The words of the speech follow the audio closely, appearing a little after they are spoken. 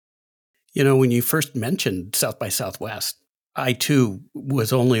When you first mentioned South by Southwest, I too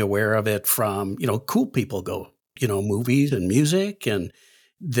was only aware of it from, cool people go, movies and music. And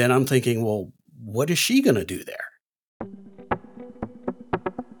then I'm thinking, well, what is she going to do there?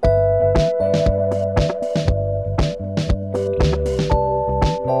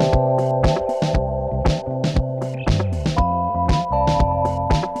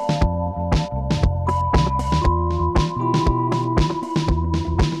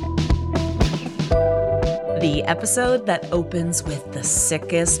 The episode that opens with the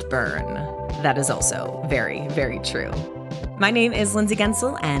sickest burn. That is also very, very true. My name is Lindsay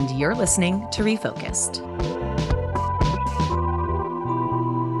Gensel, and you're listening to Refocused.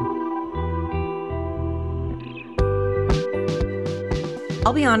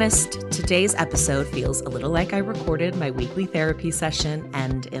 I'll be honest, today's episode feels a little like I recorded my weekly therapy session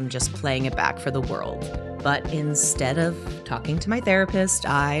and am just playing it back for the world. But instead of talking to my therapist,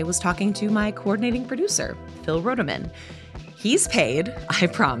 I was talking to my coordinating producer, Phil Rodeman. He's paid, I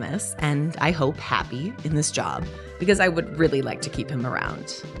promise, and I hope happy in this job, because I would really like to keep him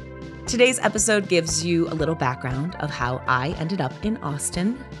around. Today's episode gives you a little background of how I ended up in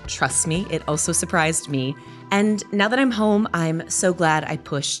Austin. Trust me, it also surprised me. And now that I'm home, I'm so glad I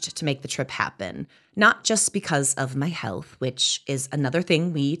pushed to make the trip happen. Not just because of my health, which is another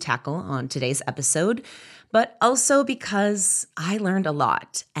thing we tackle on today's episode, but also because I learned a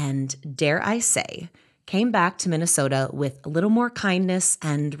lot and, dare I say, came back to Minnesota with a little more kindness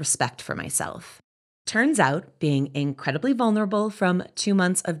and respect for myself. Turns out being incredibly vulnerable from 2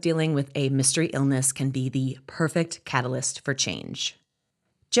 months of dealing with a mystery illness can be the perfect catalyst for change.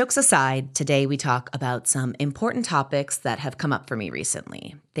 Jokes aside, today we talk about some important topics that have come up for me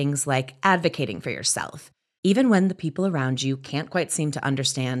recently. Things like advocating for yourself, even when the people around you can't quite seem to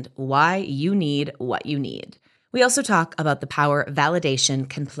understand why you need what you need. We also talk about the power validation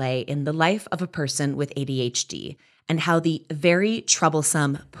can play in the life of a person with ADHD and how the very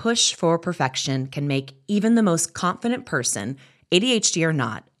troublesome push for perfection can make even the most confident person, ADHD or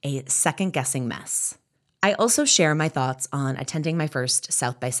not, a second-guessing mess. I also share my thoughts on attending my first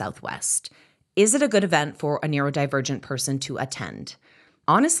South by Southwest. Is it a good event for a neurodivergent person to attend?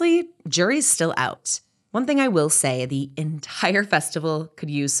 Honestly, jury's still out. One thing I will say, the entire festival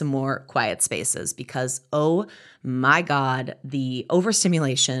could use some more quiet spaces because, oh my God, the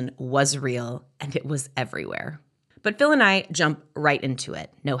overstimulation was real and it was everywhere. But Phil and I jump right into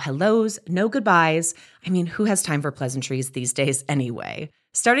it. No hellos, no goodbyes. I mean, who has time for pleasantries these days anyway?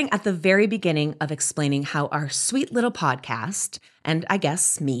 Starting at the very beginning of explaining how our sweet little podcast, and I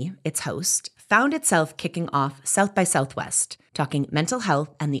guess me, its host, found itself kicking off South by Southwest, talking mental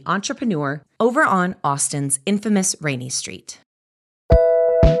health and the entrepreneur over on Austin's infamous Rainy Street.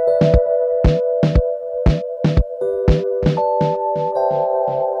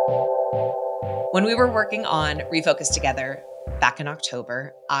 When we were working on Refocus together back in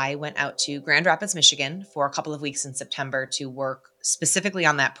October, I went out to Grand Rapids, Michigan for a couple of weeks in September to work specifically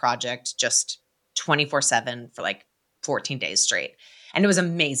on that project, just 24/7 for like 14 days straight. And it was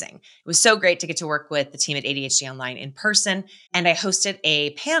amazing. It was so great to get to work with the team at ADHD Online in person. And I hosted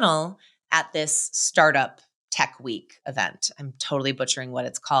a panel at this startup tech week event. I'm totally butchering what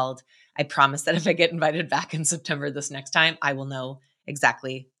it's called. I promise that if I get invited back in September this next time, I will know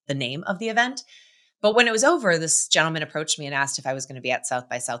exactly the name of the event. But when it was over, this gentleman approached me and asked if I was going to be at South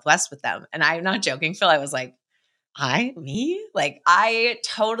by Southwest with them. And I'm not joking, Phil. I was like, me? Like, I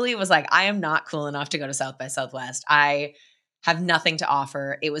totally was like, I am not cool enough to go to South by Southwest. I have nothing to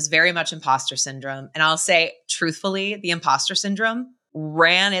offer. It was very much imposter syndrome. And I'll say, truthfully, the imposter syndrome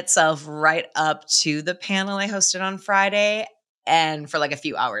ran itself right up to the panel I hosted on Friday and for like a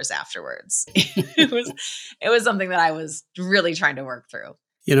few hours afterwards. It was something that I was really trying to work through.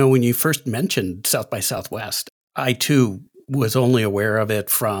 When you first mentioned South by Southwest, I too was only aware of it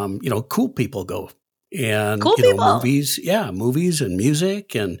from, cool people go. And, cool people. movies and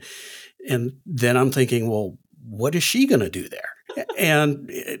music. And then I'm thinking, well, what is she going to do there?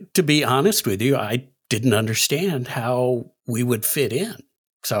 And to be honest with you, I didn't understand how we would fit in.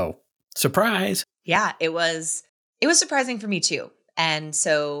 So, surprise. Yeah, it was surprising for me too. And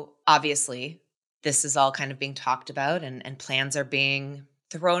so obviously this is all kind of being talked about and plans are being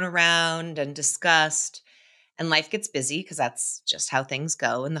thrown around and discussed. And life gets busy because that's just how things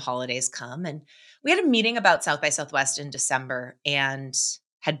go and the holidays come. And we had a meeting about South by Southwest in December and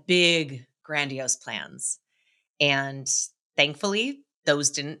had big, grandiose plans. And thankfully,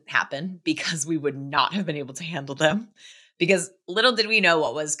 those didn't happen because we would not have been able to handle them. Because little did we know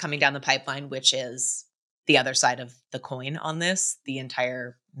what was coming down the pipeline, which is the other side of the coin on this, the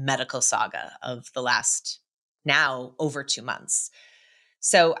entire medical saga of the last now over 2 months.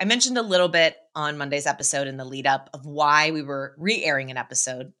 So I mentioned a little bit on Monday's episode in the lead up of why we were re-airing an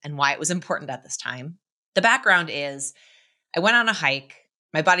episode and why it was important at this time. The background is I went on a hike.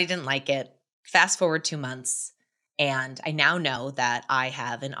 My body didn't like it. Fast forward 2 months, and I now know that I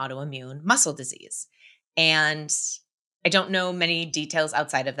have an autoimmune muscle disease. And I don't know many details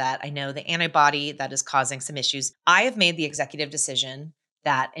outside of that. I know the antibody that is causing some issues. I have made the executive decision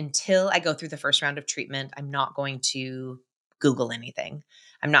that until I go through the first round of treatment, I'm not going to Google anything.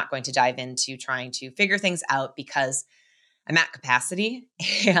 I'm not going to dive into trying to figure things out because I'm at capacity,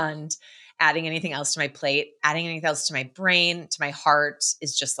 and adding anything else to my plate, adding anything else to my brain, to my heart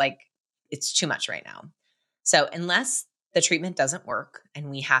is just like, it's too much right now. So unless the treatment doesn't work and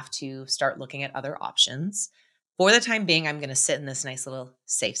we have to start looking at other options, for the time being, I'm going to sit in this nice little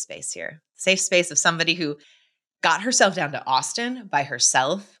safe space here. Safe space of somebody who got herself down to Austin by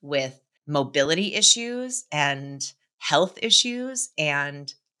herself with mobility issues and health issues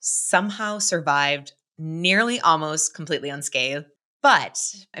and somehow survived nearly almost completely unscathed. But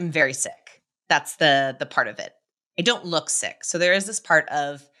I'm very sick. That's the part of it. I don't look sick. So there is this part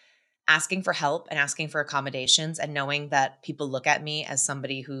of asking for help and asking for accommodations and knowing that people look at me as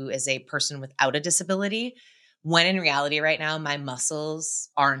somebody who is a person without a disability, when in reality right now, my muscles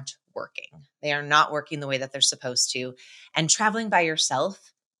aren't working. They are not working the way that they're supposed to. And traveling by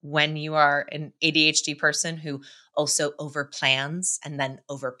yourself when you are an ADHD person who also overplans and then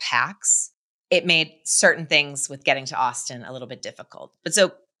overpacks, it made certain things with getting to Austin a little bit difficult. But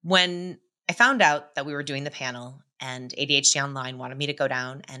so when I found out that we were doing the panel and ADHD Online wanted me to go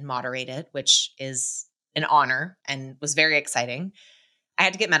down and moderate it, which is an honor and was very exciting, I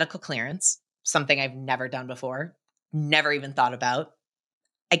had to get medical clearance, something I've never done before, never even thought about.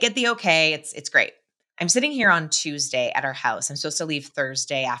 I get the okay. It's great. I'm sitting here on Tuesday at our house. I'm supposed to leave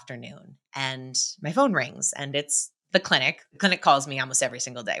Thursday afternoon and my phone rings and it's the clinic. The clinic calls me almost every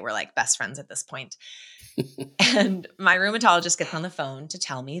single day. We're like best friends at this point. And my rheumatologist gets on the phone to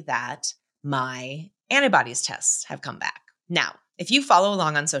tell me that my antibodies tests have come back. Now, if you follow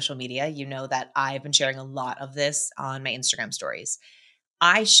along on social media, you know that I've been sharing a lot of this on my Instagram stories.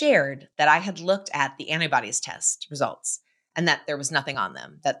 I shared that I had looked at the antibodies test results and that there was nothing on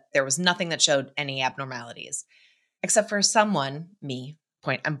them, that there was nothing that showed any abnormalities, except for someone, me,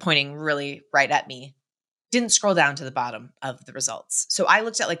 I'm pointing really right at me, didn't scroll down to the bottom of the results. So I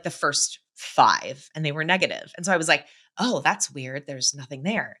looked at like the first 5 and they were negative. And so I was like, oh, that's weird. There's nothing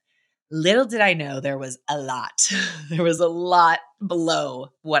there. Little did I know there was a lot. There was a lot below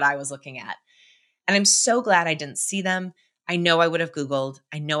what I was looking at. And I'm so glad I didn't see them. I know I would have Googled.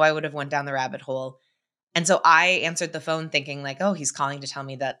 I know I would have went down the rabbit hole. And so I answered the phone thinking like, oh, he's calling to tell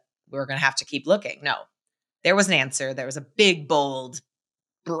me that we're going to have to keep looking. No, there was an answer. There was a big, bold,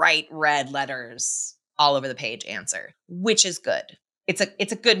 bright red letters all over the page answer, which is good. It's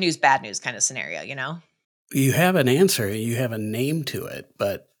a good news, bad news kind of scenario, you know? You have an answer, you have a name to it,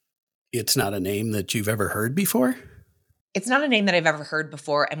 but it's not a name that you've ever heard before? It's not a name that I've ever heard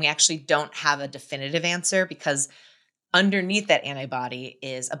before, and we actually don't have a definitive answer because underneath that antibody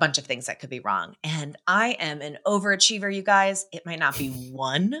is a bunch of things that could be wrong. And I am an overachiever, you guys. It might not be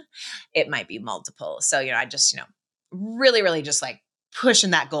one, it might be multiple. So, I just, really, really just like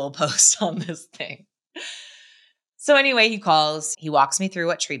pushing that goalpost on this thing. So anyway, he calls, he walks me through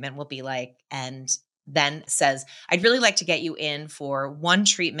what treatment will be like, and then says, I'd really like to get you in for one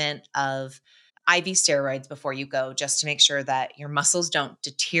treatment of IV steroids before you go, just to make sure that your muscles don't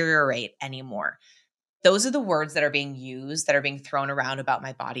deteriorate anymore. Those are the words that are being used, that are being thrown around about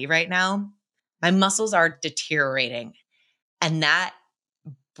my body right now. My muscles are deteriorating, and that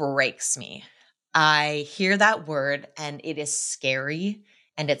breaks me. I hear that word and it is scary,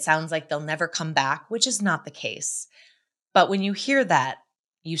 and it sounds like they'll never come back, which is not the case. But when you hear that,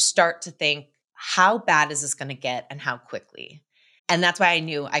 you start to think, how bad is this going to get and how quickly? And that's why I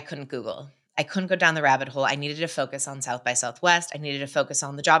knew I couldn't Google. I couldn't go down the rabbit hole. I needed to focus on South by Southwest. I needed to focus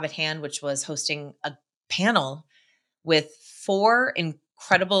on the job at hand, which was hosting a panel with 4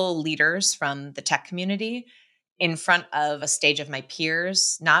 incredible leaders from the tech community in front of a stage of my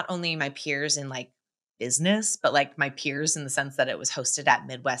peers, not only my peers in like business, but like my peers in the sense that it was hosted at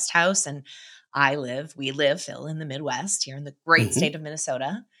Midwest House. And we live, Phil, in the Midwest here in the great state of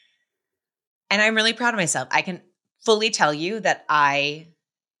Minnesota. And I'm really proud of myself. I can fully tell you that I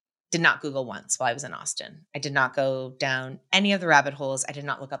did not Google once while I was in Austin. I did not go down any of the rabbit holes. I did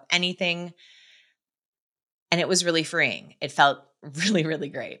not look up anything. And it was really freeing. It felt really, really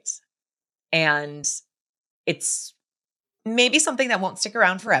great. And it's maybe something that won't stick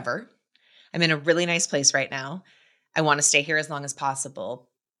around forever. I'm in a really nice place right now. I want to stay here as long as possible.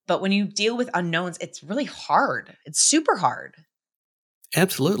 But when you deal with unknowns, it's really hard. It's super hard.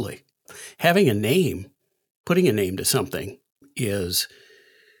 Absolutely. Having a name, putting a name to something is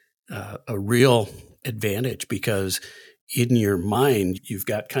a real advantage because in your mind, you've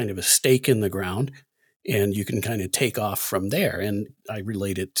got kind of a stake in the ground and you can kind of take off from there. And I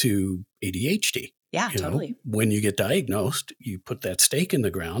relate it to ADHD. Yeah, totally. When you get diagnosed, you put that stake in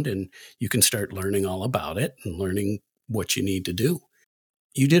the ground and you can start learning all about it and learning what you need to do.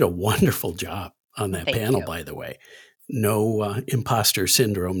 You did a wonderful job on that Thank panel, you. by the way. No imposter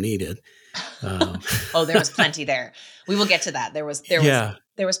syndrome needed. Oh, there was plenty there. We will get to that. There was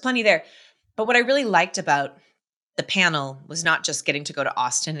plenty there. But what I really liked about the panel was not just getting to go to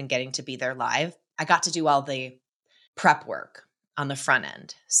Austin and getting to be there live. I got to do all the prep work on the front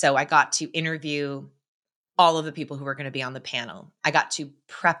end. So I got to interview all of the people who were going to be on the panel. I got to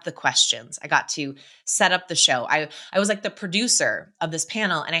prep the questions. I got to set up the show. I was like the producer of this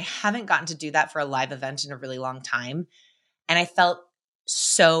panel, and I haven't gotten to do that for a live event in a really long time. And I felt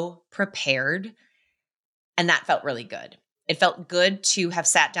so prepared, and that felt really good. It felt good to have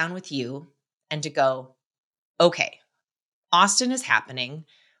sat down with you and to go, okay, Austin is happening.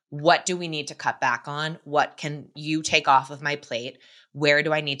 What do we need to cut back on? What can you take off of my plate? Where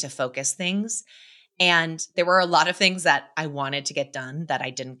do I need to focus things? And there were a lot of things that I wanted to get done that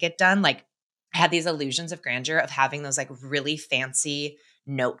I didn't get done. Like I had these illusions of grandeur of having those like really fancy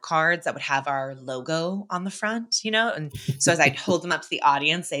note cards that would have our logo on the front, And so as I'd hold them up to the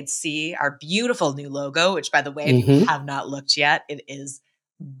audience, they'd see our beautiful new logo, which by the way, if you have not looked yet, it is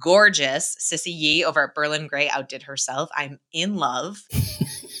gorgeous. Sissy Yee over at Berlin Gray outdid herself. I'm in love.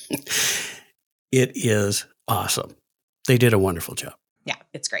 It is awesome. They did a wonderful job. Yeah,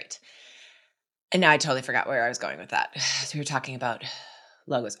 it's great. And now I totally forgot where I was going with that. So we were talking about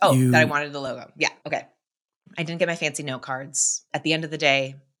logos. Oh, that I wanted the logo. Yeah. Okay. I didn't get my fancy note cards. At the end of the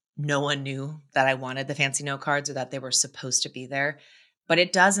day, no one knew that I wanted the fancy note cards or that they were supposed to be there. But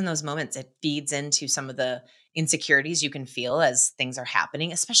it does in those moments. It feeds into some of the insecurities you can feel as things are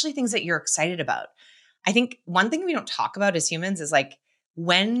happening, especially things that you're excited about. I think one thing we don't talk about as humans is like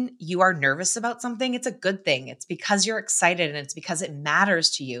when you are nervous about something, it's a good thing. It's because you're excited and it's because it matters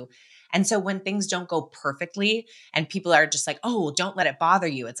to you. And so when things don't go perfectly and people are just like, oh, don't let it bother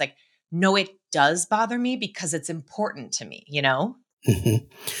you. It's like, no, it does bother me because it's important to me, Mm-hmm.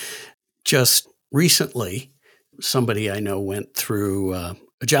 Just recently, somebody I know went through a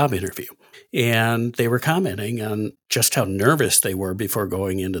job interview and they were commenting on just how nervous they were before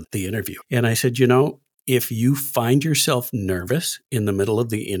going into the interview. And I said, if you find yourself nervous in the middle of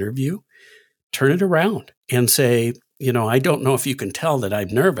the interview, turn it around and say, I don't know if you can tell that I'm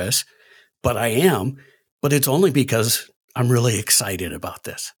nervous, but I am, but it's only because I'm really excited about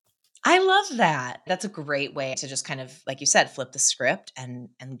this. I love that. That's a great way to just kind of, like you said, flip the script and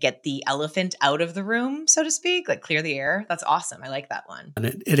get the elephant out of the room, so to speak, like clear the air. That's awesome. I like that one.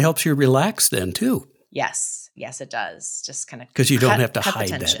 And it helps you relax then too. Yes. Yes, it does. Just kind of because you don't have to hide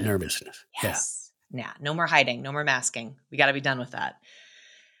that nervousness. Yes. Yeah. No more hiding. No more masking. We got to be done with that.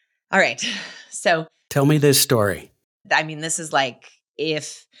 All right. So tell me this story. I mean, this is like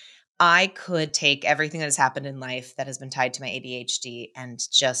if I could take everything that has happened in life that has been tied to my ADHD and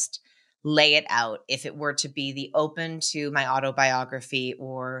just lay it out, if it were to be the open to my autobiography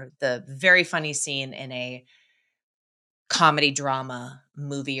or the very funny scene in a comedy drama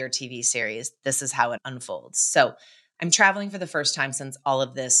movie or TV series, this is how it unfolds. So I'm traveling for the first time since all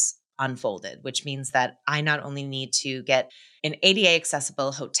of this unfolded, which means that I not only need to get an ADA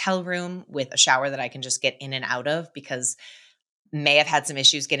accessible hotel room with a shower that I can just get in and out of because may have had some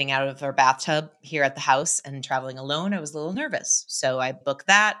issues getting out of our bathtub here at the house and traveling alone. I was a little nervous. So I booked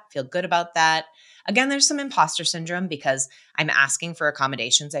that, feel good about that. Again, there's some imposter syndrome because I'm asking for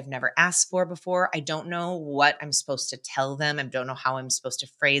accommodations I've never asked for before. I don't know what I'm supposed to tell them. I don't know how I'm supposed to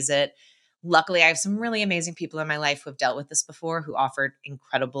phrase it. Luckily, I have some really amazing people in my life who have dealt with this before, who offered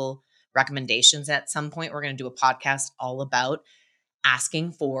incredible recommendations. And at some point, we're going to do a podcast all about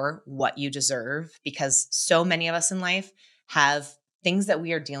asking for what you deserve because so many of us in life have things that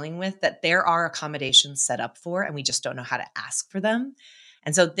we are dealing with that there are accommodations set up for, and we just don't know how to ask for them.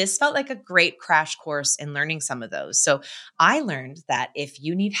 And so this felt like a great crash course in learning some of those. So I learned that if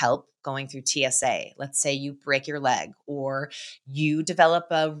you need help going through TSA, let's say you break your leg or you develop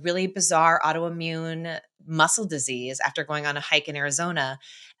a really bizarre autoimmune muscle disease after going on a hike in Arizona,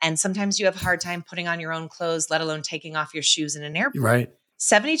 and sometimes you have a hard time putting on your own clothes, let alone taking off your shoes in an airport. Right.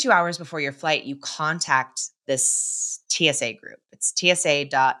 72 hours before your flight, you contact this TSA group. It's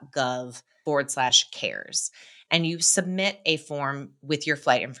tsa.gov/cares. And you submit a form with your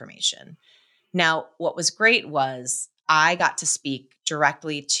flight information. Now, what was great was I got to speak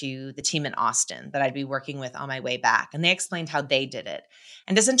directly to the team in Austin that I'd be working with on my way back. And they explained how they did it.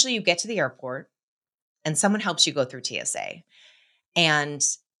 And essentially, you get to the airport and someone helps you go through TSA. And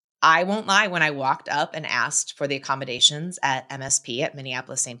I won't lie, when I walked up and asked for the accommodations at MSP at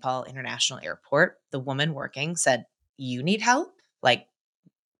Minneapolis St. Paul International Airport, the woman working said, "You need help?" Like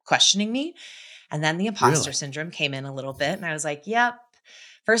questioning me. And then the imposter Really? syndrome came in a little bit. And I was like, yep,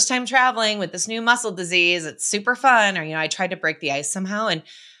 first time traveling with this new muscle disease. It's super fun. Or, I tried to break the ice somehow. And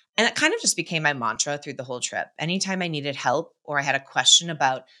it kind of just became my mantra through the whole trip. Anytime I needed help or I had a question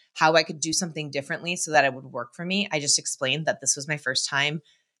about how I could do something differently so that it would work for me, I just explained that this was my first time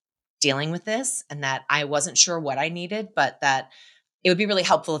dealing with this and that I wasn't sure what I needed, but that it would be really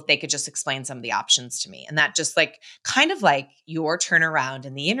helpful if they could just explain some of the options to me. And that just kind of like your turnaround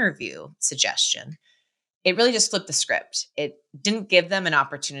in the interview suggestion, it really just flipped the script. It didn't give them an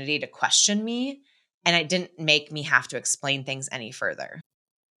opportunity to question me, and it didn't make me have to explain things any further.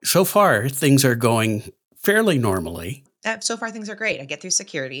 So far, things are going fairly normally. So far, things are great. I get through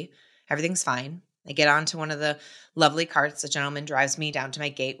security. Everything's fine. I get onto one of the lovely carts. The gentleman drives me down to my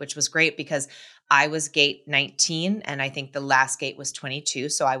gate, which was great because I was gate 19 and I think the last gate was 22.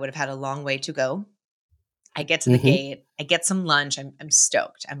 So I would have had a long way to go. I get to the gate. I get some lunch. I'm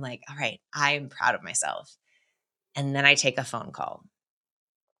stoked. I'm like, all right, I am proud of myself. And then I take a phone call.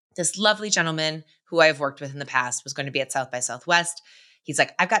 This lovely gentleman who I've worked with in the past was going to be at South by Southwest. He's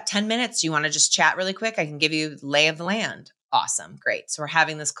like, I've got 10 minutes. Do you want to just chat really quick? I can give you the lay of the land. Awesome. Great. So we're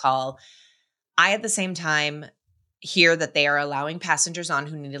having this call. I, at the same time, hear that they are allowing passengers on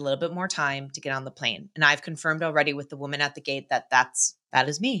who need a little bit more time to get on the plane. And I've confirmed already with the woman at the gate that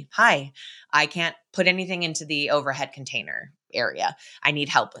is me. Hi, I can't put anything into the overhead container area. I need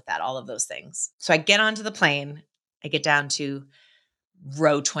help with that, all of those things. So I get onto the plane. I get down to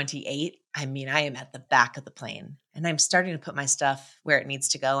row 28. I am at the back of the plane and I'm starting to put my stuff where it needs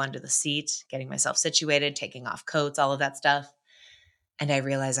to go under the seat, getting myself situated, taking off coats, all of that stuff. And I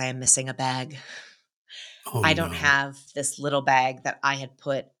realize I am missing a bag. Oh, I don't no. have this little bag that I had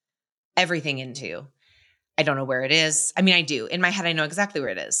put everything into. I don't know where it is. I do. In my head, I know exactly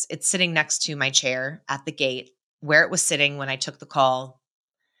where it is. It's sitting next to my chair at the gate where it was sitting when I took the call.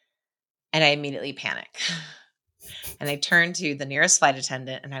 And I immediately panic. And I turned to the nearest flight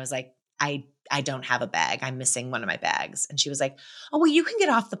attendant and I was like, I don't have a bag. I'm missing one of my bags. And she was like, oh, well, you can get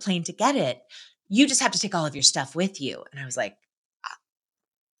off the plane to get it. You just have to take all of your stuff with you. And I was like,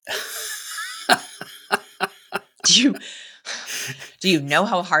 do you know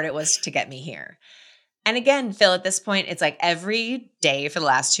how hard it was to get me here? And again, Phil, at this point, it's like every day for the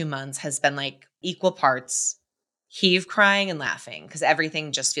last 2 months has been like equal parts heave crying and laughing because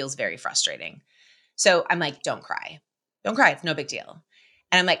everything just feels very frustrating. So I'm like, don't cry. Don't cry. It's no big deal.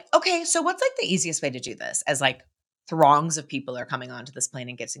 And I'm like, okay, so what's like the easiest way to do this as like throngs of people are coming onto this plane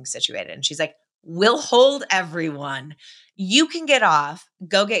and getting situated? And she's like, we'll hold everyone. You can get off,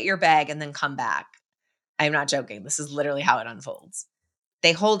 go get your bag, and then come back. I'm not joking. This is literally how it unfolds.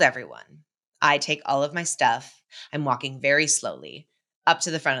 They hold everyone. I take all of my stuff. I'm walking very slowly up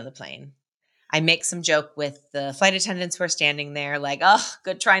to the front of the plane. I make some joke with the flight attendants who are standing there like, oh,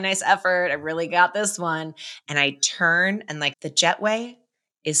 good try, nice effort. I really got this one. And I turn and like the jetway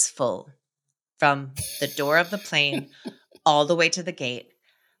is full from the door of the plane all the way to the gate.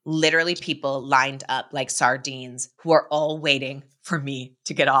 Literally people lined up like sardines who are all waiting for me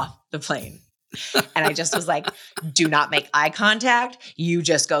to get off the plane. And I just was like, do not make eye contact. You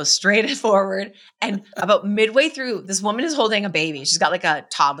just go straight forward. And about midway through, this woman is holding a baby. She's got like a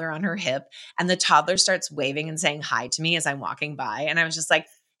toddler on her hip. And the toddler starts waving and saying hi to me as I'm walking by. And I was just like,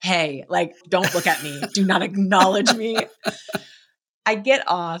 hey, like, don't look at me. Do not acknowledge me. I get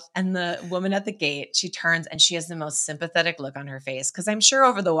off and the woman at the gate, she turns and she has the most sympathetic look on her face. Cause I'm sure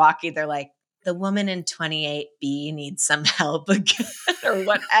over the walkie, they're like, the woman in 28B needs some help again or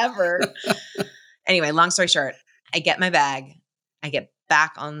whatever. Anyway, long story short, I get my bag. I get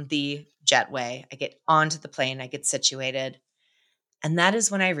back on the jetway. I get onto the plane. I get situated. And that is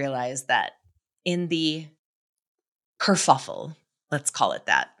when I realized that in the kerfuffle, let's call it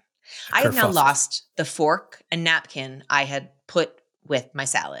that, I have now lost the fork and napkin I had put with my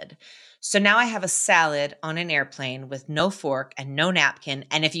salad. So now I have a salad on an airplane with no fork and no napkin.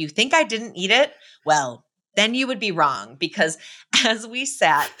 And if you think I didn't eat it, well, then you would be wrong because as we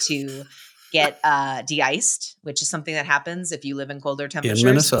sat to get de-iced, which is something that happens if you live in colder temperatures. In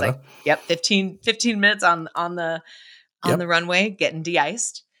Minnesota. It's like, yep, 15 minutes on the runway getting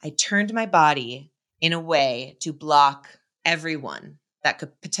de-iced. I turned my body in a way to block everyone that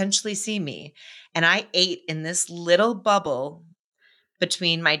could potentially see me. And I ate in this little bubble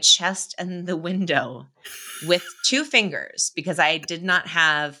between my chest and the window with 2 fingers because I did not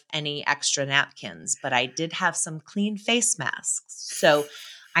have any extra napkins, but I did have some clean face masks. So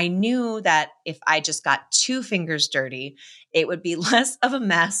I knew that if I just got 2 fingers dirty, it would be less of a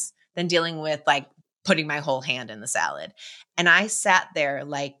mess than dealing with like putting my whole hand in the salad. And I sat there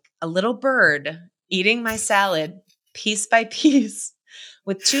like a little bird eating my salad piece by piece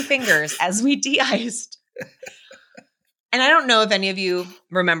with 2 fingers as we de-iced. And I don't know if any of you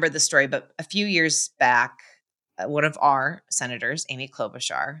remember the story, but a few years back, one of our senators, Amy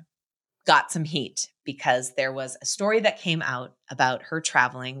Klobuchar, got some heat because there was a story that came out about her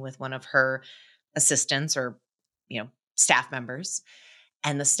traveling with one of her assistants or, staff members.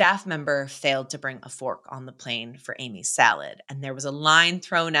 And the staff member failed to bring a fork on the plane for Amy's salad. And there was a line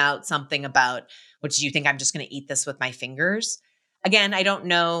thrown out, something about, what do you think I'm just going to eat this with my fingers? Again, I don't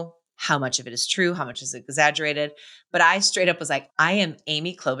know how much of it is true, how much is exaggerated, but I straight up was like, I am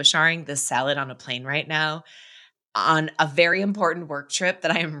Amy Klobucharing this salad on a plane right now on a very important work trip that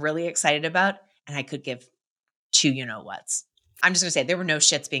I am really excited about. And I could give 2 you-know-whats. I'm just going to say there were no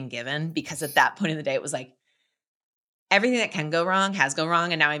shits being given because at that point in the day, it was like, everything that can go wrong has gone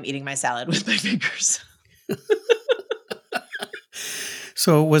wrong, and now I'm eating my salad with my fingers.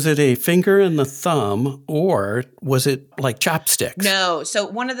 So was it a finger and the thumb, or was it like chopsticks? No. So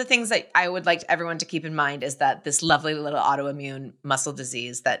one of the things that I would like everyone to keep in mind is that this lovely little autoimmune muscle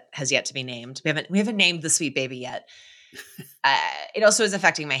disease that has yet to be named. We haven't named the sweet baby yet. It also is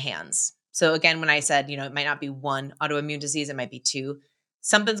affecting my hands. So again, when I said, it might not be one autoimmune disease, it might be 2.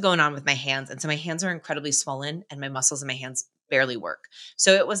 Something's going on with my hands. And so my hands are incredibly swollen and my muscles in my hands barely work.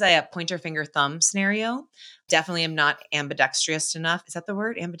 So it was a pointer finger thumb scenario. Definitely am not ambidextrous enough. Is that the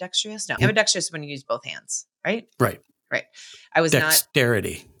word? Ambidextrous? No, ambidextrous is when you use both hands, right? Right.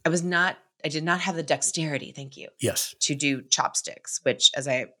 Dexterity. I did not have the dexterity, thank you. Yes. To do chopsticks, which as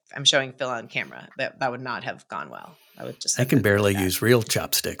I'm showing Phil on camera, that would not have gone well. I can barely use real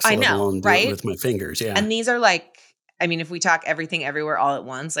chopsticks, let alone do it with my fingers. Yeah. And these are like, if we talk everything everywhere all at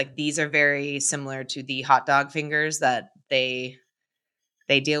once, like these are very similar to the hot dog fingers that they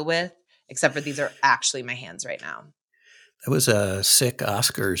deal with, except for these are actually my hands right now. That was a sick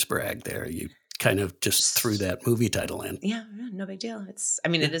Oscars brag there. You kind of just threw that movie title in. Yeah, no big deal. It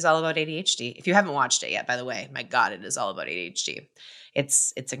is all about ADHD. If you haven't watched it yet, by the way, my God, it is all about ADHD.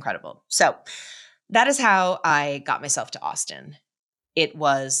 It's incredible. So that is how I got myself to Austin. It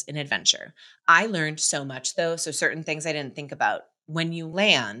was an adventure. I learned so much though. So certain things I didn't think about. When you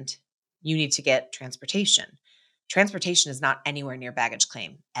land, you need to get transportation. Transportation is not anywhere near baggage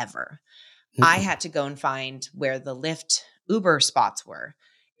claim ever. Mm-hmm. I had to go and find where the Lyft Uber spots were.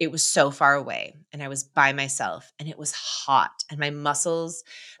 It was so far away and I was by myself and it was hot and my muscles,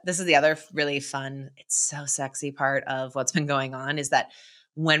 this is the other really fun, it's so sexy part of what's been going on is that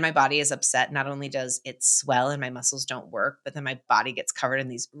when my body is upset, not only does it swell and my muscles don't work, but then my body gets covered in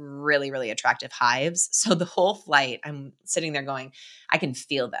these really, really attractive hives. So the whole flight, I'm sitting there going, I can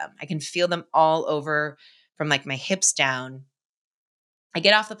feel them. I can feel them all over from like my hips down. I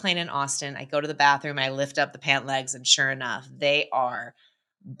get off the plane in Austin. I go to the bathroom. I lift up the pant legs and sure enough, they are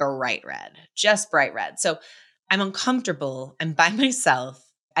bright red, just bright red. So I'm uncomfortable. I'm by myself.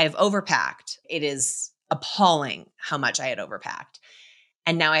 I have overpacked. It is appalling how much I had overpacked.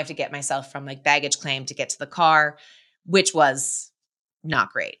 And now I have to get myself from like baggage claim to get to the car, which was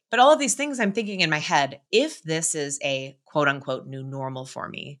not great. But all of these things I'm thinking in my head, if this is a quote unquote new normal for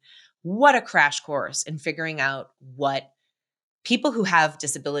me, what a crash course in figuring out what people who have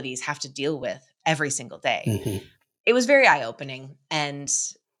disabilities have to deal with every single day. Mm-hmm. It was very eye-opening and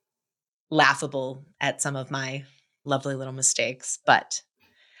laughable at some of my lovely little mistakes, but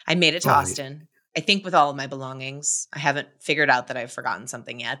I made it to Austin. I think with all of my belongings. I haven't figured out that I've forgotten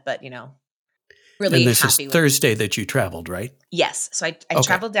something yet, but really and this happy is Thursday that you traveled, right? Yes. So I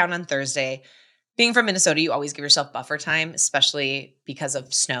traveled down on Thursday. Being from Minnesota, you always give yourself buffer time, especially because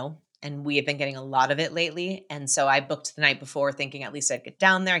of snow. And we have been getting a lot of it lately. And so I booked the night before thinking at least I'd get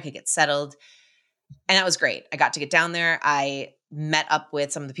down there. I could get settled. And that was great. I got to get down there. I met up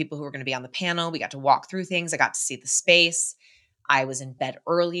with some of the people who were going to be on the panel. We got to walk through things. I got to see the space. I was in bed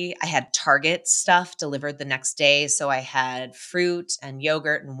early. I had Target stuff delivered the next day. So I had fruit and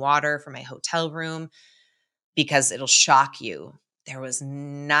yogurt and water for my hotel room because it'll shock you. There was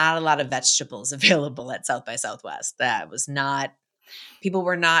not a lot of vegetables available at South by Southwest. People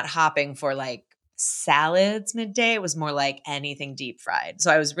were not hopping for like salads midday. It was more like anything deep fried.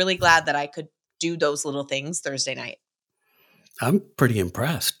 So I was really glad that I could do those little things Thursday night. I'm pretty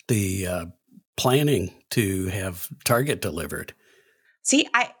impressed. The planning to have Target delivered. See,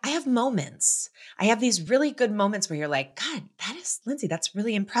 I have moments. I have these really good moments where you're like, God, that is, Lindsay, that's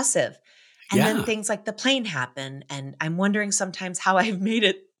really impressive. And then Yeah. things like the plane happen. And I'm wondering sometimes how I've made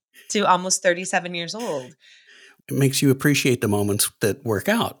it to almost 37 years old. It makes you appreciate the moments that work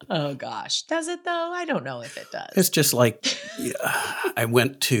out. Oh gosh. Does it though? I don't know if it It's does. just like I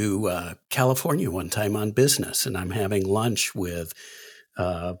went to California one time on business, and I'm having lunch with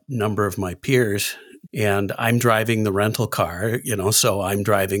a number of my peers, and I'm driving the rental car, so I'm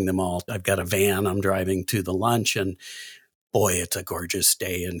driving them all. I've got a van. I'm driving to the lunch, and boy, it's a gorgeous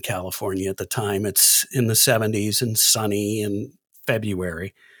day in California at the time. It's in the 70s and sunny in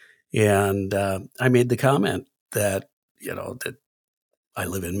February. And I made the comment that, that I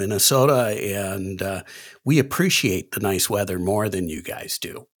live in Minnesota, and we appreciate the nice weather more than you guys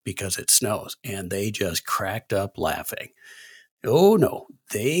do because it snows. And they just cracked up laughing. Oh, no,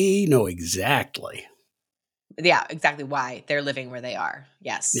 they know exactly. Yeah, exactly why they're living where they are.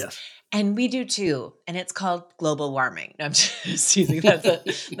 Yes. Yes. And we do too. And it's called global warming. No, I'm just teasing.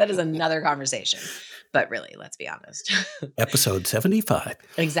 That is another conversation. But really, let's be honest. Episode 75.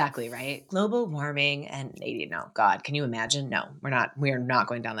 Exactly, right? Global warming and no, God, can you imagine? No, we are not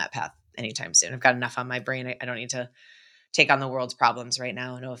going down that path anytime soon. I've got enough on my brain. I don't need to take on the world's problems right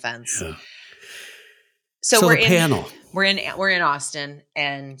now. No offense. Yeah. So the panel. we're in Austin,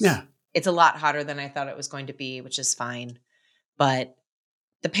 and Yeah. it's a lot hotter than I thought it was going to be, which is fine. But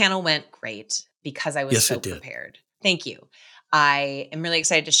the panel went great because I was so prepared. Thank you. I am really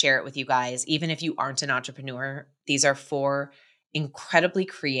excited to share it with you guys. Even if you aren't an entrepreneur, these are 4 incredibly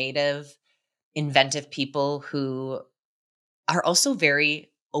creative, inventive people who are also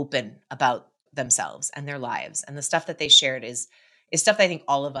very open about themselves and their lives. And the stuff that they shared is stuff that I think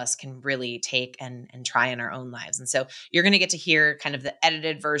all of us can really take and try in our own lives. And so you're going to get to hear kind of the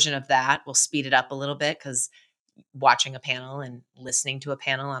edited version of that. We'll speed it up a little bit because watching a panel and listening to a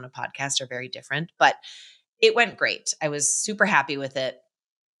panel on a podcast are very different. But it went great. I was super happy with it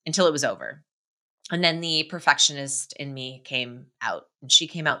until it was over. And then the perfectionist in me came out, and she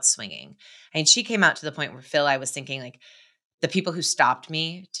came out swinging. And she came out to the point where, Phil, I was thinking like the people who stopped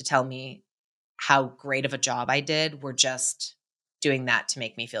me to tell me how great of a job I did were just doing that to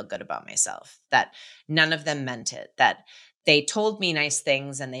make me feel good about myself, that none of them meant it, that they told me nice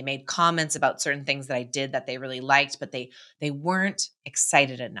things and they made comments about certain things that I did that they really liked, but they weren't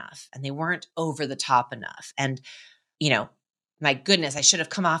excited enough and they weren't over the top enough. And, my goodness, I should have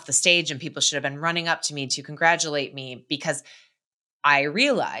come off the stage and people should have been running up to me to congratulate me, because I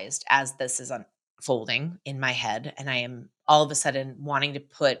realized as this is unfolding in my head and I am all of a sudden wanting to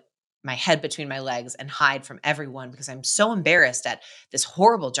put my head between my legs and hide from everyone because I'm so embarrassed at this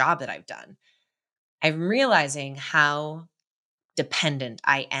horrible job that I've done. I'm realizing how dependent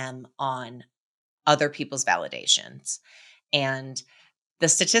I am on other people's validations. And the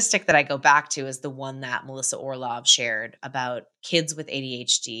statistic that I go back to is the one that Melissa Orlov shared about kids with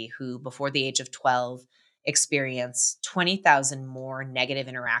ADHD who, before the age of 12, experience 20,000 more negative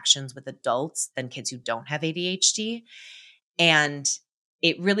interactions with adults than kids who don't have ADHD. And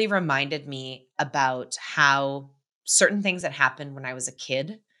it really reminded me about how certain things that happened when I was a kid,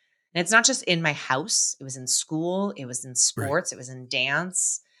 and it's not just in my house, it was in school, it was in sports, It was in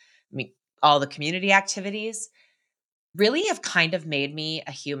dance, all the community activities, really have kind of made me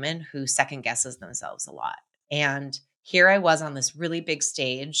a human who second guesses themselves a lot. And here I was on this really big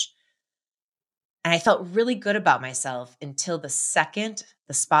stage, and I felt really good about myself until the second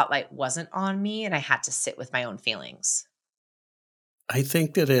the spotlight wasn't on me and I had to sit with my own feelings. I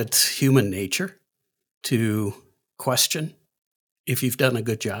think that it's human nature to question if you've done a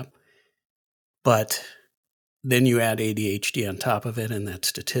good job. But then you add ADHD on top of it and that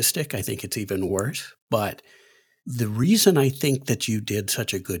statistic, I think it's even worse. But the reason I think that you did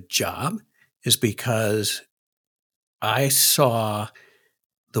such a good job is because I saw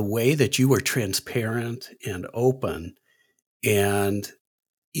the way that you were transparent and open. And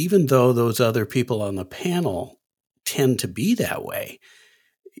even though those other people on the panel tend to be that way,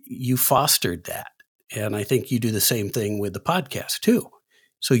 you fostered that. And I think you do the same thing with the podcast too.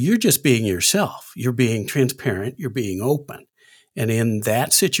 So you're just being yourself. You're being transparent. You're being open. And in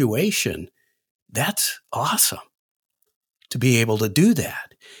that situation, that's awesome to be able to do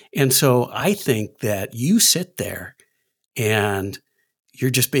that. And so I think that you sit there and you're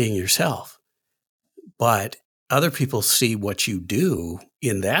just being yourself. But other people see what you do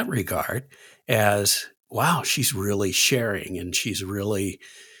in that regard as, wow, she's really sharing and she's really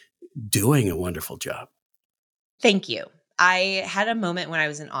doing a wonderful job. Thank you. I had a moment when I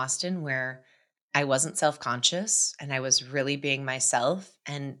was in Austin where I wasn't self-conscious and I was really being myself.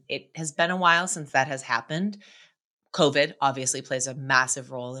 And it has been a while since that has happened. COVID obviously plays a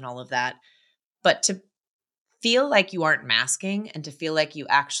massive role in all of that. But to feel like you aren't masking and to feel like you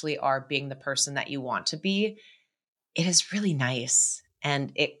actually are being the person that you want to be, it is really nice.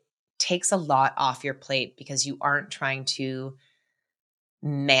 And it takes a lot off your plate because you aren't trying to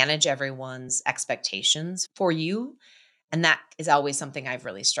manage everyone's expectations for you. And that is always something I've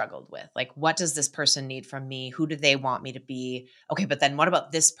really struggled with. Like, what does this person need from me? Who do they want me to be? Okay, but then what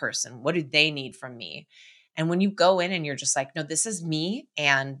about this person? What do they need from me? And when you go in and you're just like, no, this is me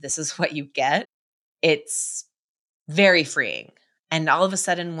and this is what you get, it's very freeing. And all of a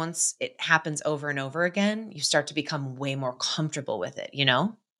sudden, once it happens over and over again, you start to become way more comfortable with it, you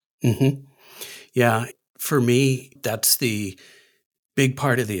know? Mm-hmm. Yeah. For me, that's the big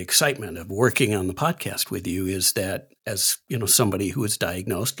part of the excitement of working on the podcast with you is that as, somebody who was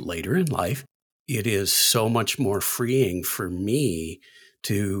diagnosed later in life, it is so much more freeing for me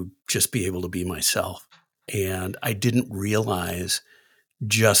to just be able to be myself. And I didn't realize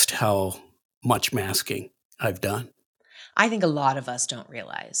just how much masking I've done. I think a lot of us don't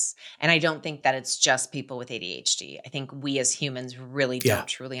realize. And I don't think that it's just people with ADHD. I think we as humans really don't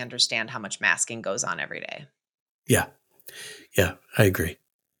truly understand how much masking goes on every day. Yeah. Yeah, I agree.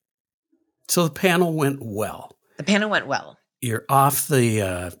 So the panel went well. The panel went well. You're off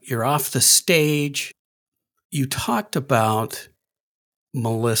the stage. You talked about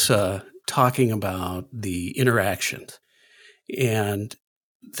Melissa talking about the interactions. And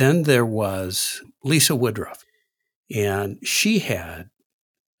then there was Lisa Woodruff. And she had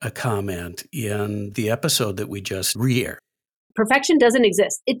a comment in the episode that we just re-aired. Perfection doesn't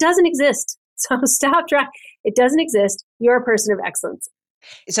exist. It doesn't exist. So stop trying. It doesn't exist. You're a person of excellence.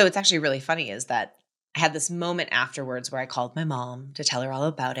 So it's actually really funny is that I had this moment afterwards where I called my mom to tell her all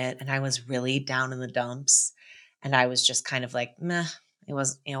about it. And I was really down in the dumps. And I was just kind of like, meh, it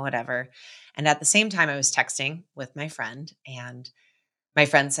was, whatever. And at the same time, I was texting with my friend. And my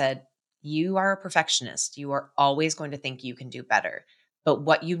friend said, you are a perfectionist. You are always going to think you can do better. But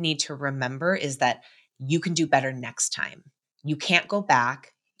what you need to remember is that you can do better next time. You can't go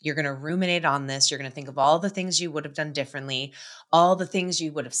back. You're going to ruminate on this. You're going to think of all the things you would have done differently, all the things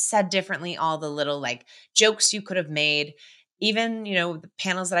you would have said differently, all the little jokes you could have made. Even, the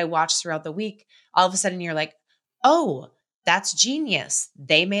panels that I watched throughout the week, all of a sudden you're like, oh, that's genius.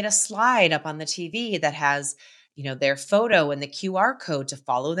 They made a slide up on the TV that has, their photo and the QR code to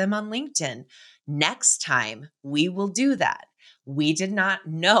follow them on LinkedIn. Next time we will do that. We did not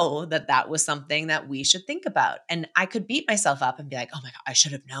know that that was something that we should think about. And I could beat myself up and be like, oh my God, I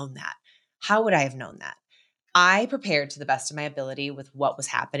should have known that. How would I have known that? I prepared to the best of my ability with what was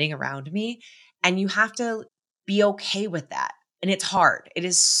happening around me. And you have to be okay with that. And it's hard. It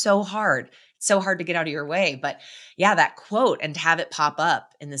is so hard. It's so hard to get out of your way. But yeah, that quote and to have it pop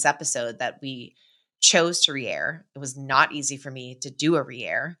up in this episode that we chose to re-air. It was not easy for me to do a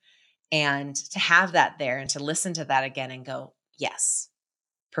re-air. And to have that there and to listen to that again and go, yes,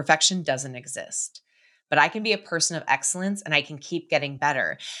 perfection doesn't exist, but I can be a person of excellence and I can keep getting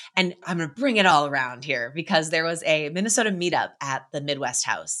better. And I'm going to bring it all around here because there was a Minnesota meetup at the Midwest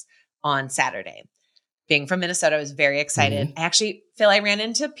House on Saturday. Being from Minnesota, I was very excited. Mm-hmm. I actually feel I ran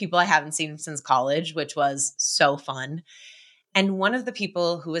into people I haven't seen since college, which was so fun. And one of the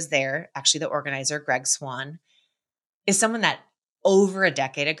people who was there, actually the organizer, Greg Swan, is someone that over a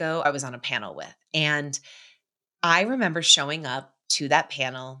decade ago, I was on a panel with. And I remember showing up to that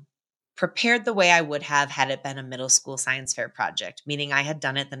panel prepared the way I would have had it been a middle school science fair project, meaning I had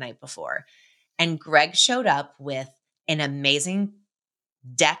done it the night before. And Greg showed up with an amazing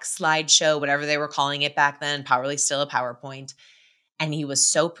deck slideshow, whatever they were calling it back then, probably still a PowerPoint. And he was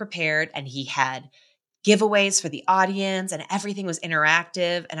so prepared and he had giveaways for the audience and everything was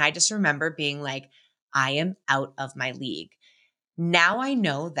interactive. And I just remember being like, I am out of my league. Now I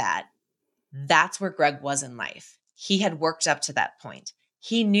know that that's where Greg was in life. He had worked up to that point.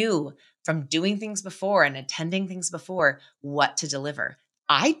 He knew from doing things before and attending things before what to deliver.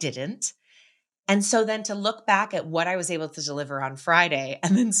 I didn't. And so then to look back at what I was able to deliver on Friday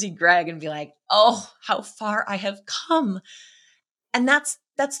and then see Greg and be like, oh, how far I have come. And that's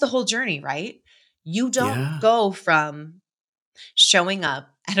the whole journey, right? You don't go from showing up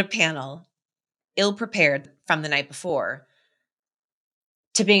at a panel ill-prepared from the night before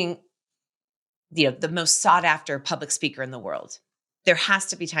to being the most sought after public speaker in the world. There has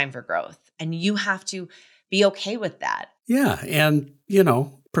to be time for growth and you have to be okay with that. Yeah. And,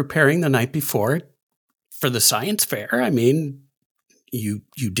 preparing the night before for the science fair, I mean, you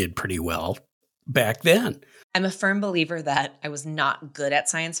did pretty well back then. I'm a firm believer that I was not good at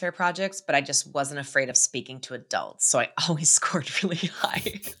science fair projects, but I just wasn't afraid of speaking to adults. So I always scored really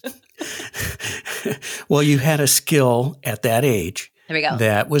high. Well, you had a skill at that age There we go.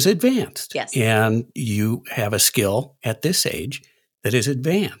 that was advanced. Yes. And you have a skill at this age that is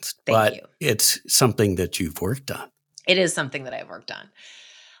advanced. Thank you. It's something that you've worked on. It is something that I've worked on.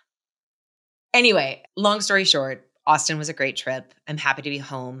 Anyway, long story short, Austin was a great trip. I'm happy to be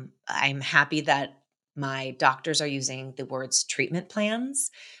home. I'm happy that my doctors are using the words treatment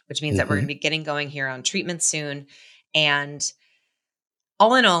plans, which means that we're going to be getting going here on treatment soon. And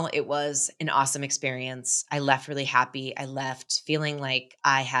all in all, it was an awesome experience. I left really happy. I left feeling like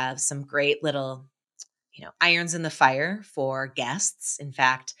I have some great little, irons in the fire for guests. In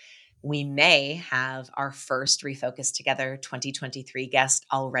fact, we may have our first Refocus Together 2023 guest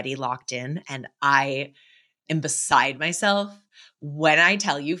already locked in. And I am beside myself. When I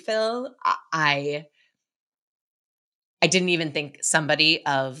tell you, Phil, I didn't even think somebody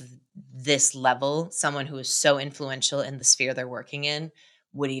of this level, someone who is so influential in the sphere they're working in,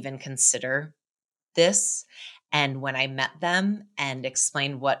 would even consider this. And when I met them and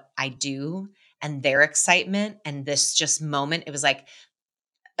explained what I do and their excitement and this just moment, it was like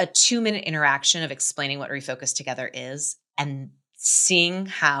a 2-minute interaction of explaining what Refocus Together is and seeing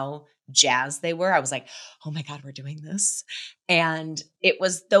how jazzed they were. I was like, oh my God, we're doing this. And it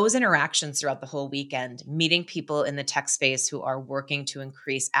was those interactions throughout the whole weekend, meeting people in the tech space who are working to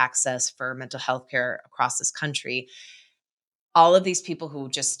increase access for mental health care across this country. All of these people who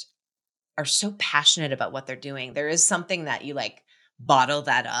just are so passionate about what they're doing. There is something that you like bottle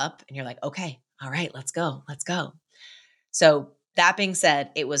that up and you're like, okay, all right, let's go. So that being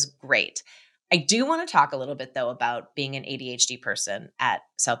said, it was great. I do want to talk a little bit though about being an ADHD person at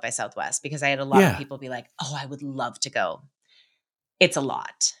South by Southwest, because I had a lot of people be like, oh, I would love to go. It's a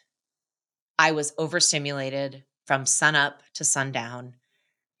lot. I was overstimulated from sun up to sundown.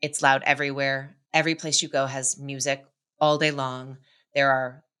 It's loud everywhere. Every place you go has music all day long. There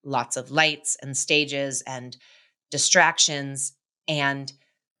are lots of lights and stages and distractions, and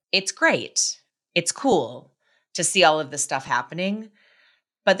it's great. It's cool to see all of this stuff happening.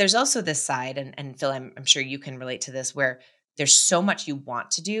 But there's also this side, and Phil, I'm sure you can relate to this, where there's so much you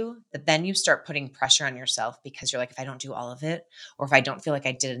want to do that then you start putting pressure on yourself because you're like, if I don't do all of it, or if I don't feel like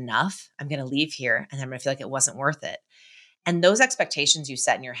I did enough, I'm going to leave here and I'm going to feel like it wasn't worth it. And those expectations you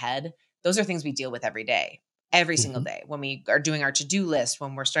set in your head, those are things we deal with every day, every single day, when we are doing our to-do list,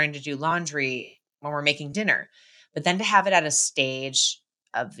 when we're starting to do laundry, when we're making dinner. But then to have it at a stage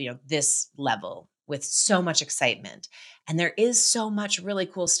of, this level with so much excitement, and there is so much really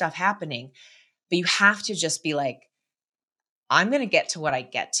cool stuff happening, but you have to just be like, I'm going to get to what I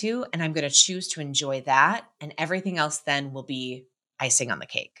get to, and I'm going to choose to enjoy that. And everything else then will be icing on the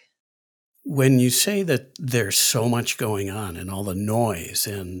cake. When you say that there's so much going on and all the noise,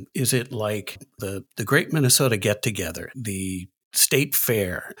 and is it like the Great Minnesota Get Together, the state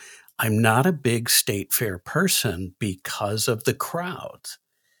fair? I'm not a big state fair person because of the crowds.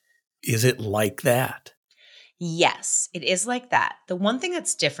 Is it like that? Yes, it is like that. The one thing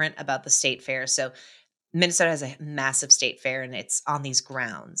that's different about the state fair, so Minnesota has a massive state fair and it's on these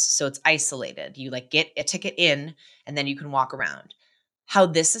grounds. So it's isolated. You get a ticket in and then you can walk around. How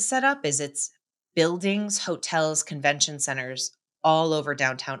this is set up is it's buildings, hotels, convention centers all over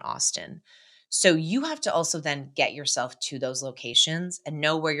downtown Austin. So you have to also then get yourself to those locations and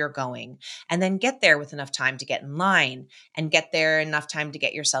know where you're going, and then get there with enough time to get in line and get there enough time to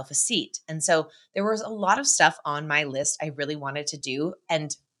get yourself a seat. And so there was a lot of stuff on my list I really wanted to do.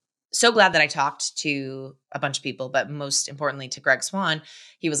 And so glad that I talked to a bunch of people, but most importantly to Greg Swan.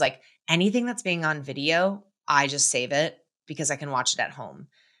 He was like, anything that's being on video, I just save it because I can watch it at home.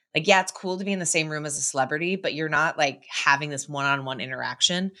 Yeah, it's cool to be in the same room as a celebrity, but you're not having this one-on-one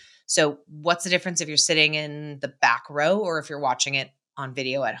interaction. So what's the difference if you're sitting in the back row or if you're watching it on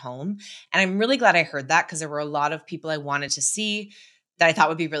video at home? And I'm really glad I heard that, because there were a lot of people I wanted to see that I thought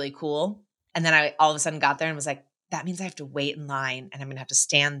would be really cool. And then I all of a sudden got there and was like, that means I have to wait in line and I'm going to have to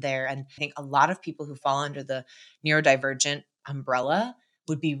stand there. And I think a lot of people who fall under the neurodivergent umbrella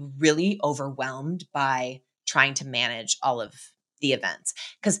would be really overwhelmed by trying to manage all of the events,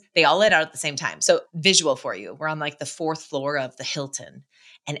 because they all let out at the same time. So visual for you, we're on the 4th floor of the Hilton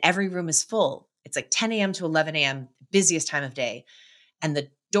and every room is full. It's 10 a.m. to 11 a.m., busiest time of day. And the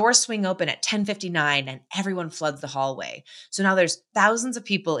doors swing open at 10:59 and everyone floods the hallway. So now there's thousands of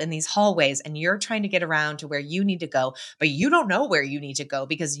people in these hallways and you're trying to get around to where you need to go, but you don't know where you need to go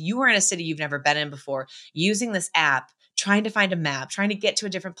because you are in a city you've never been in before, using this app, trying to find a map, trying to get to a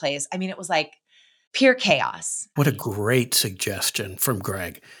different place. I mean, it was pure chaos. What a great suggestion from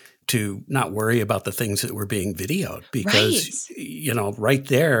Greg. to not worry about the things that were being videoed because, Right. right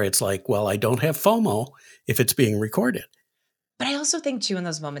there, it's like, well, I don't have FOMO if it's being recorded. But I also think too, in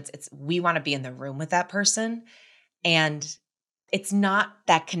those moments, we want to be in the room with that person, and it's not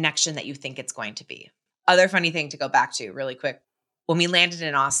that connection that you think it's going to be. Other funny thing to go back to really quick. When we landed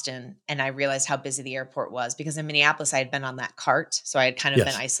in Austin and I realized how busy the airport was, because in Minneapolis, I had been on that cart. So I had kind of been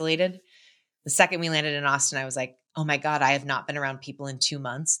Yes. isolated. The second we landed in Austin, I was like, oh my God, I have not been around people in 2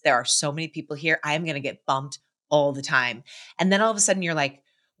 months. There are so many people here. I am going to get bumped all the time. And then all of a sudden you're like,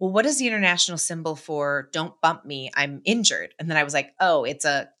 well, what is the international symbol for don't bump me? I'm injured. And then I was like, oh, it's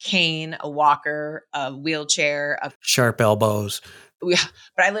a cane, a walker, a wheelchair, Sharp elbows. yeah.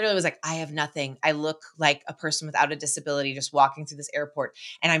 But I literally was like, I have nothing. I look like a person without a disability just walking through this airport.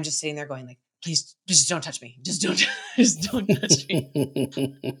 And I'm just sitting there going like, please, just don't touch me. Just don't touch me.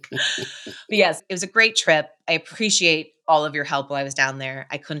 But yes, it was a great trip. I appreciate all of your help while I was down there.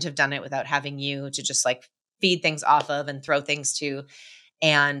 I couldn't have done it without having you to just like feed things off of and throw things to.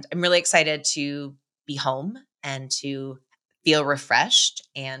 And I'm really excited to be home and to feel refreshed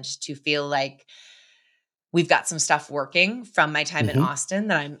and to feel like we've got some stuff working from my time in Austin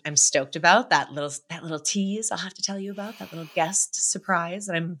that I'm stoked about. That little tease I'll have to tell you about, that little guest surprise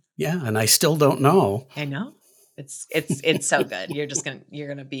that Yeah, and I still don't know. I know. It's so good. You're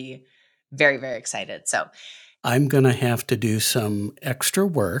gonna be very, very excited. So I'm gonna have to do some extra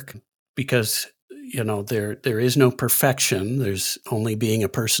work because there is no perfection. There's only being a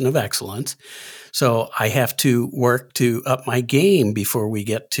person of excellence. So I have to work to up my game before we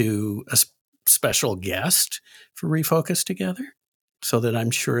get to a special guest for Refocus Together so that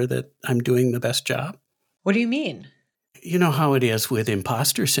I'm sure that I'm doing the best job. what do you mean? You know how it is with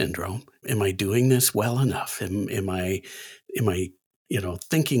imposter syndrome. Am I doing this well enough? Am I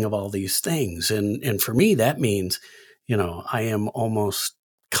thinking of all these things? And for me, that means, I am almost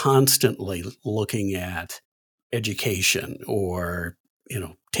constantly looking at education or,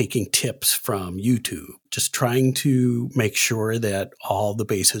 taking tips from YouTube, just trying to make sure that all the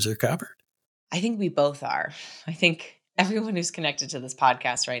bases are covered. I think we both are. I think everyone who's connected to this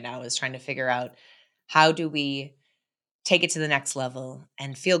podcast right now is trying to figure out how do we take it to the next level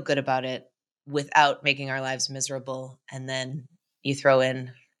and feel good about it without making our lives miserable. And then you throw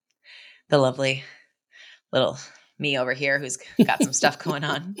in the lovely little me over here who's got some stuff going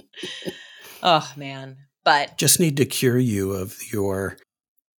on. Oh, man. But just need to cure you of your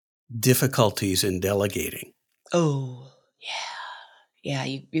difficulties in delegating. Oh, yeah. Yeah,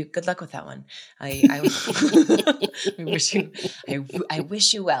 you good luck with that one. I I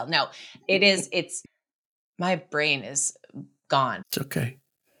wish you well. No, it's my brain is gone. It's okay.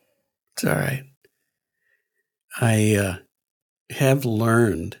 It's all right. I have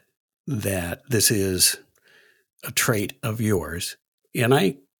learned that this is a trait of yours, and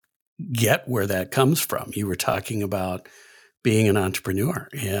I get where that comes from. You were talking about being an entrepreneur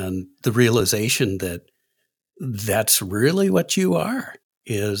and the realization that that's really what you are,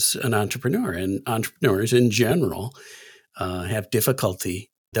 is an entrepreneur. And entrepreneurs in general have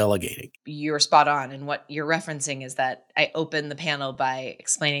difficulty delegating. You're spot on. And what you're referencing is that I opened the panel by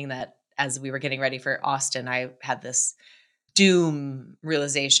explaining that as we were getting ready for Austin, I had this doom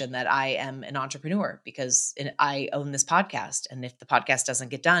realization that I am an entrepreneur because I own this podcast. And if the podcast doesn't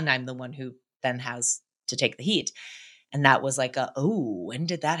get done, I'm the one who then has to take the heat. And that was like when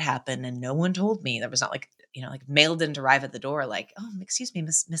did that happen? And no one told me. There was not like mail didn't arrive at the door like, oh, excuse me,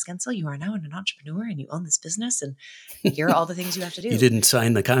 Miss Gensel, you are now an entrepreneur and you own this business and here are all the things you have to do. You didn't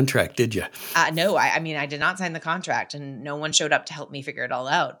sign the contract, did you? No, I mean, I did not sign the contract and no one showed up to help me figure it all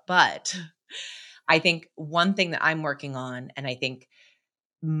out. But I think one thing that I'm working on, and I think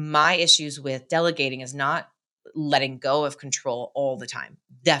my issues with delegating is not letting go of control all the time.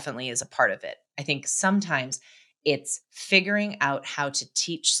 Definitely is a part of it. I think sometimes it's figuring out how to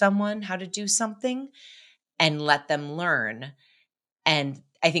teach someone how to do something and let them learn. And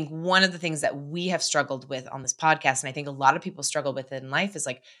I think one of the things that we have struggled with on this podcast, and I think a lot of people struggle with it in life, is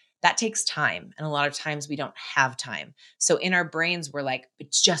like, that takes time. And a lot of times we don't have time. So in our brains, we're like,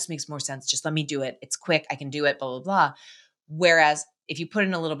 it just makes more sense. Just let me do it. It's quick. I can do it, blah, blah, blah. Whereas if you put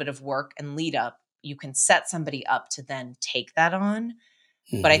in a little bit of work and lead up, you can set somebody up to then take that on.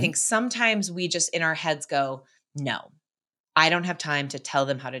 Mm-hmm. But I think sometimes we just in our heads go, no, I don't have time to tell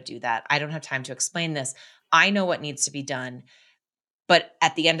them how to do that. I don't have time to explain this. I know what needs to be done. But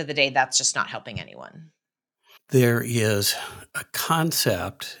at the end of the day, that's just not helping anyone. There is a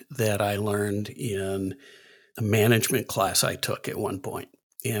concept that I learned in a management class I took at one point,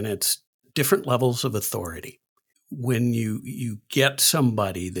 and it's different levels of authority. When you get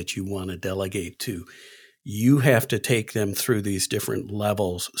somebody that you want to delegate to, you have to take them through these different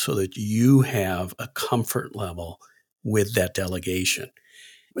levels so that you have a comfort level with that delegation.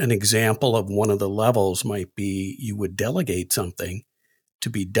 An example of one of the levels might be you would delegate something to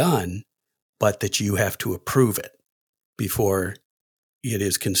be done, but that you have to approve it before it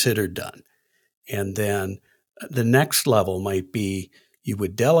is considered done. And then the next level might be you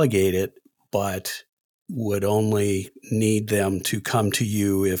would delegate it, but would only need them to come to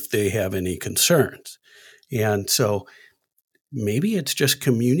you if they have any concerns. And so maybe it's just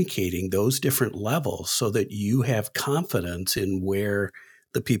communicating those different levels so that you have confidence in where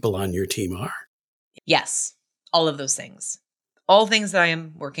the people on your team are. Yes, all of those things. All things that I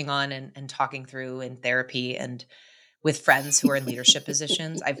am working on and talking through in therapy and with friends who are in leadership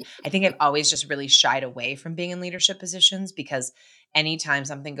positions. I think I've always just really shied away from being in leadership positions because anytime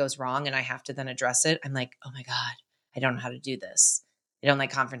something goes wrong and I have to then address it, I'm like, oh my God, I don't know how to do this. I don't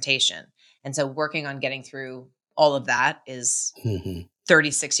like confrontation. And so working on getting through all of that is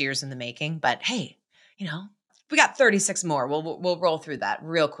 36 years in the making. But hey, we got 36 more. We'll roll through that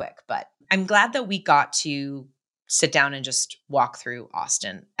real quick. But I'm glad that we got to sit down and just walk through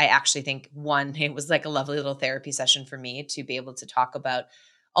Austin. I actually think it was like a lovely little therapy session for me to be able to talk about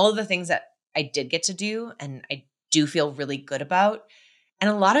all of the things that I did get to do and I do feel really good about. And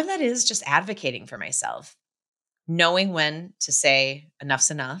a lot of that is just advocating for myself, knowing when to say enough's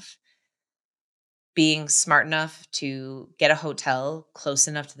enough, being smart enough to get a hotel close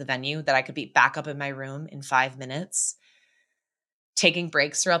enough to the venue that I could be back up in my room in 5 minutes, taking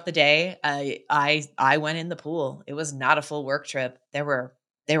breaks throughout the day. I went in the pool. It was not a full work trip. There were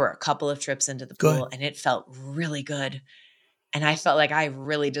a couple of trips into the pool and it felt really good. And I felt like I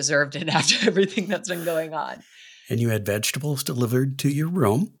really deserved it after everything that's been going on. And you had vegetables delivered to your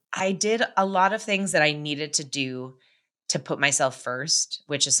room. I did a lot of things that I needed to do to put myself first,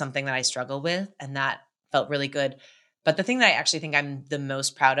 which is something that I struggle with. And that felt really good. But the thing that I actually think I'm the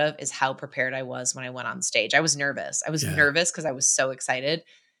most proud of is how prepared I was when I went on stage. I was nervous. I was nervous because I was so excited,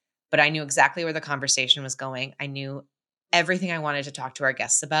 but I knew exactly where the conversation was going. I knew everything I wanted to talk to our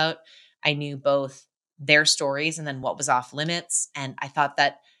guests about. I knew both their stories and then what was off limits. And I thought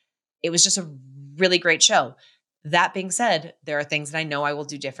that it was just a really great show. That being said, there are things that I know I will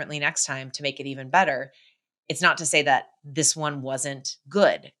do differently next time to make it even better. It's not to say that this one wasn't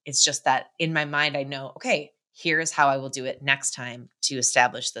good. It's just that in my mind, I know, okay, here's how I will do it next time to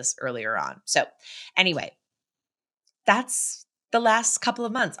establish this earlier on. So anyway, that's the last couple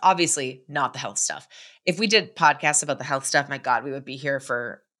of months. Obviously, not the health stuff. If we did podcasts about the health stuff, my God, we would be here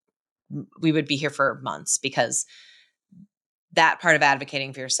for months, because that part of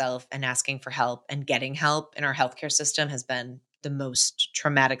advocating for yourself and asking for help and getting help in our healthcare system has been the most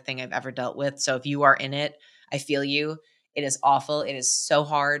traumatic thing I've ever dealt with. So if you are in it, I feel you. It is awful. It is so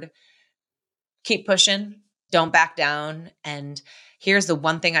hard. Keep pushing. Don't back down. And here's the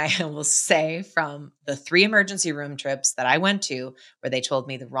one thing I will say from the 3 emergency room trips that I went to, where they told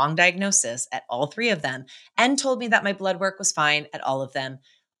me the wrong diagnosis at all 3 of them and told me that my blood work was fine at all of them.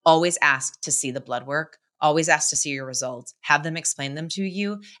 Always ask to see the blood work. Always ask to see your results. Have them explain them to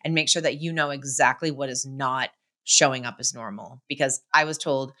you and make sure that you know exactly what is not showing up as normal. Because I was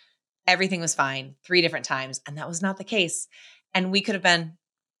told everything was fine 3 different times, and that was not the case. And we could have been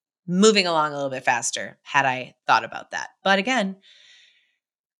moving along a little bit faster had I thought about that. But again,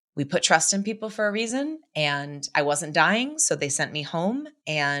 we put trust in people for a reason, and I wasn't dying, so they sent me home,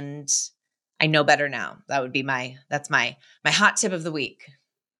 and I know better now. That's my hot tip of the week.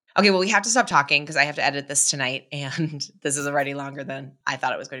 Okay, well, we have to stop talking because I have to edit this tonight, and this is already longer than I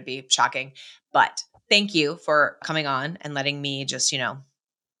thought it was going to be. Shocking. But thank you for coming on and letting me just,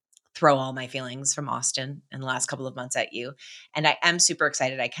 throw all my feelings from Austin in the last couple of months at you. And I am super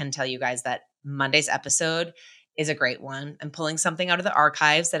excited. I can tell you guys that Monday's episode is a great one. I'm pulling something out of the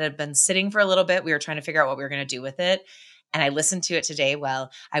archives that had been sitting for a little bit. We were trying to figure out what we were going to do with it. And I listened to it today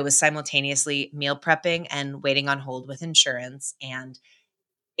while I was simultaneously meal prepping and waiting on hold with insurance. And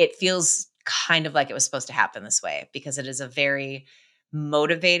it feels kind of like it was supposed to happen this way, because it is a very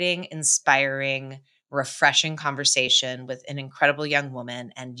motivating, inspiring, refreshing conversation with an incredible young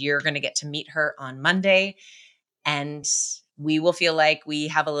woman. And you're going to get to meet her on Monday. And we will feel like we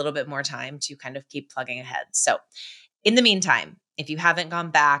have a little bit more time to kind of keep plugging ahead. So in the meantime, if you haven't gone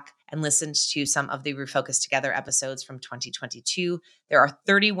back and listened to some of the Refocus Together episodes from 2022, there are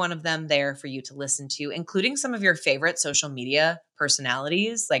 31 of them there for you to listen to, including some of your favorite social media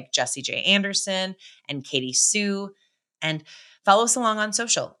personalities like Jesse J. Anderson and Katie Sue. And follow us along on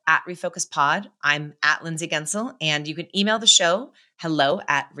social at Refocus Pod. I'm at Lindsay Gensel, and you can email the show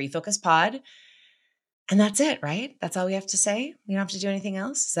hello@refocuspod. And that's it, right? That's all we have to say. We don't have to do anything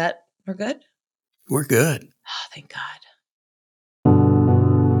else. We're good? We're good. Oh, thank God.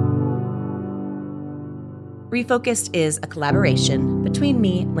 Refocused is a collaboration between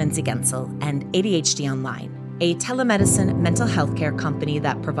me, Lindsay Gensel, and ADHD Online, a telemedicine mental health care company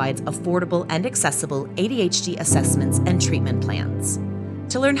that provides affordable and accessible ADHD assessments and treatment plans.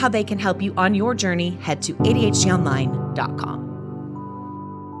 To learn how they can help you on your journey, head to ADHDonline.com.